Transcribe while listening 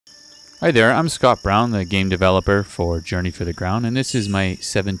Hi there, I'm Scott Brown, the game developer for Journey for the Ground, and this is my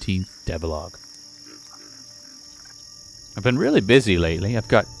 17th devlog. I've been really busy lately. I've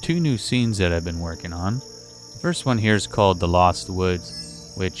got 2 new scenes that I've been working on. The first one here is called The Lost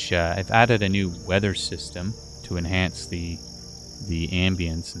Woods, which I've added a new weather system to enhance the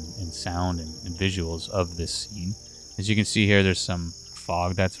ambience and sound and visuals of this scene. As you can see here, there's some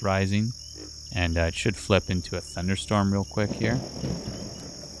fog that's rising, and it should flip into a thunderstorm real quick here.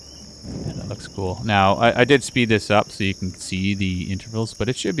 Yeah, that looks cool. Now, I did speed this up so you can see the intervals, but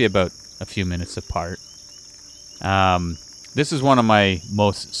it should be about a few minutes apart. This is one of my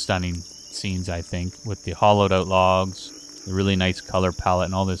most stunning scenes, I think, with the hollowed out logs, the really nice color palette,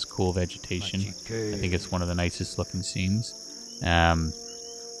 and all this cool vegetation. I think it's one of the nicest looking scenes.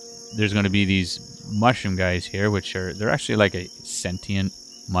 There's going to be these mushroom guys here, which they're actually like a sentient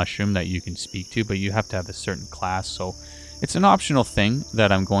mushroom that you can speak to, but you have to have a certain class, so it's an optional thing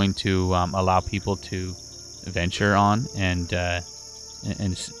that I'm going to allow people to venture on and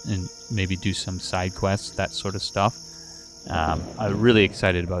maybe do some side quests, that sort of stuff. I'm really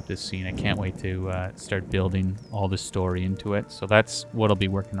excited about this scene. I can't wait to start building all the story into it. So that's what I'll be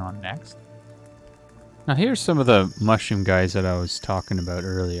working on next. Now here's some of the mushroom guys that I was talking about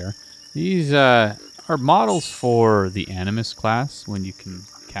earlier. These are models for the Animus class, when you can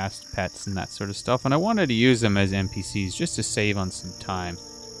cast pets and that sort of stuff, and I wanted to use them as NPCs just to save on some time.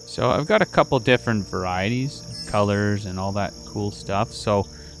 So I've got a couple different varieties, colors, and all that cool stuff. So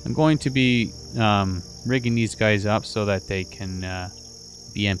I'm going to be rigging these guys up so that they can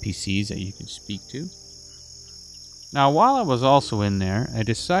be NPCs that you can speak to. Now, while I was also in there, I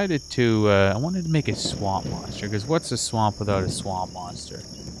decided to I wanted to make a swamp monster, because what's a swamp without a swamp monster?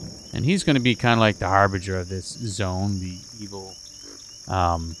 And he's going to be kind of like the harbinger of this zone, the evil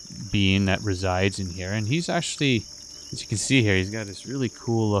being that resides in here. And he's actually, as you can see here, he's got this really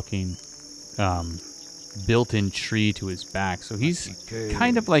cool looking built-in tree to his back. So he's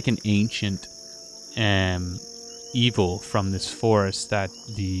kind of like an ancient evil from this forest that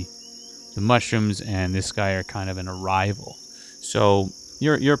the mushrooms and this guy are kind of an arrival. So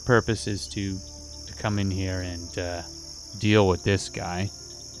your purpose is to come in here and deal with this guy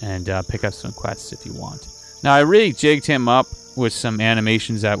and pick up some quests if you want. Now, I really jigged him up with some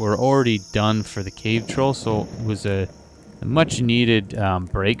animations that were already done for the cave troll, so it was a much needed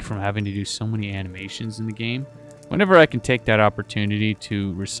break from having to do so many animations in the game. Whenever I can take that opportunity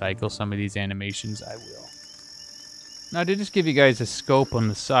to recycle some of these animations, I will. Now, to just give you guys a scope on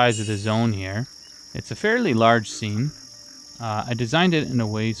the size of the zone here, it's a fairly large scene. I designed it in a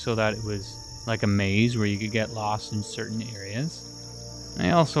way so that it was like a maze where you could get lost in certain areas.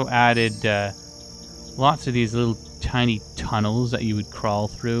 I also added lots of these little tiny tunnels that you would crawl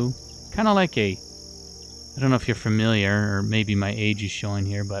through. Kind of like I don't know if you're familiar, or maybe my age is showing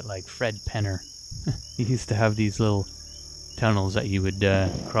here, but like Fred Penner. He used to have these little tunnels that you would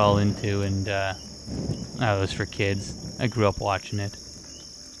crawl into, and that was for kids. I grew up watching it.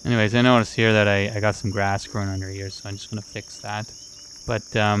 Anyways, I noticed here that I got some grass growing under here, so I'm just going to fix that. But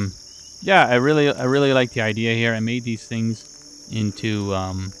yeah, I really like the idea here. I made these things into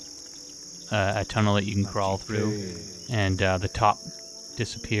a tunnel that you can crawl through, and the top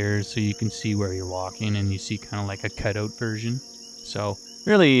disappears so you can see where you're walking, and you see kind of like a cutout version. So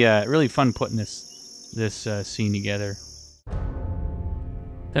really fun putting this scene together.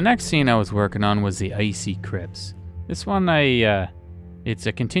 The next scene I was working on was the Icy Crypts. This one it's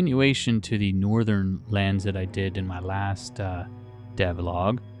a continuation to the northern lands that I did in my last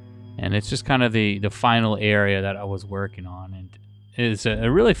devlog, and it's just kind of the final area that I was working on, and it's a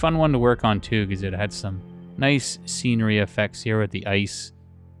really fun one to work on too, because it had some nice scenery effects here with the ice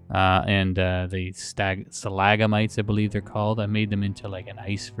and the stalagmites, I believe they're called. I made them into like an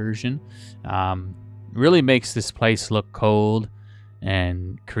ice version. Really makes this place look cold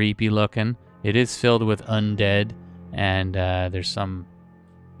and creepy looking. It is filled with undead, and there's some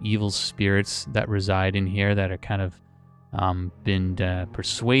evil spirits that reside in here that are kind of been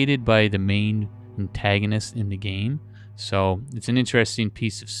persuaded by the main antagonist in the game. So it's an interesting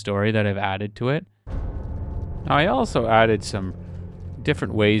piece of story that I've added to it. Now, I also added some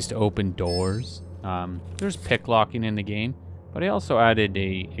different ways to open doors. There's pick locking in the game, but I also added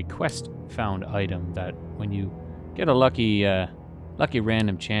a quest found item that when you get a lucky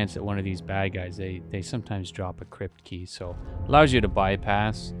random chance at one of these bad guys, they sometimes drop a crypt key, so it allows you to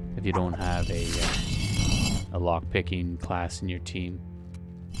bypass if you don't have a lock-picking class in your team.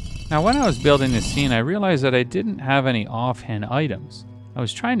 Now, when I was building this scene, I realized that I didn't have any offhand items. I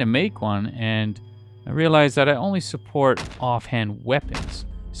was trying to make one, and I realized that I only support offhand weapons.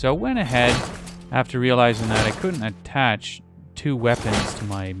 So I went ahead, after realizing that I couldn't attach 2 weapons to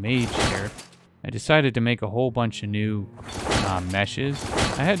my mage here, I decided to make a whole bunch of new meshes.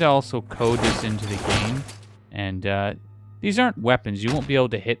 I had to also code this into the game, and these aren't weapons. You won't be able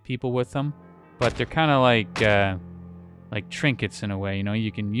to hit people with them, but they're kind of like trinkets in a way. You know,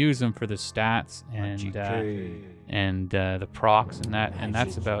 you can use them for the stats and the procs and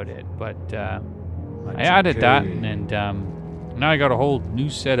that's about it. But I added that, and now I got a whole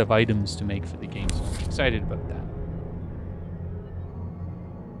new set of items to make for the game, so I'm excited about that.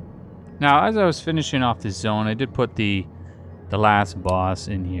 Now, as I was finishing off this zone, I did put the last boss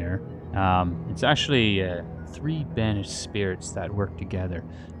in here. It's actually 3 banished spirits that work together.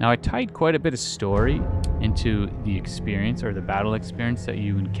 Now, I tied quite a bit of story into the experience, or the battle experience that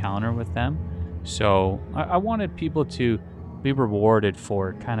you encounter with them. So I wanted people to be rewarded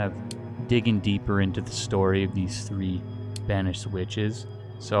for kind of digging deeper into the story of these 3 banished witches.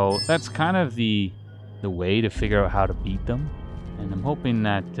 So that's kind of the way to figure out how to beat them. And I'm hoping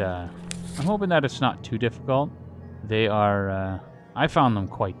that it's not too difficult. They are. I found them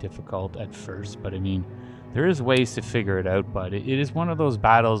quite difficult at first, but I mean, there is ways to figure it out. But it is one of those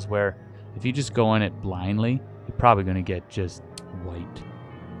battles where if you just go in it blindly, you're probably going to get just wiped.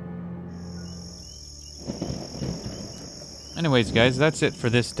 Anyways, guys, that's it for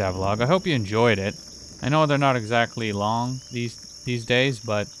this devlog. I hope you enjoyed it. I know they're not exactly long these days,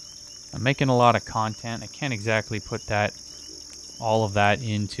 but I'm making a lot of content. I can't exactly put all of that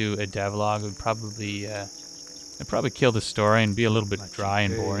into a devlog. It would probably kill the story and be a little bit dry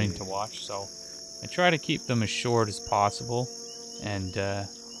and boring to watch. So I try to keep them as short as possible. And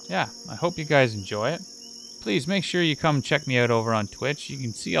yeah, I hope you guys enjoy it. Please make sure you come check me out over on Twitch. You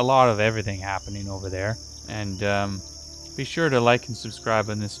can see a lot of everything happening over there. And be sure to like and subscribe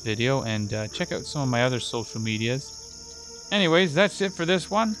on this video, and check out some of my other social medias. Anyways, that's it for this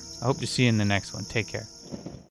one. I hope to see you in the next one. Take care.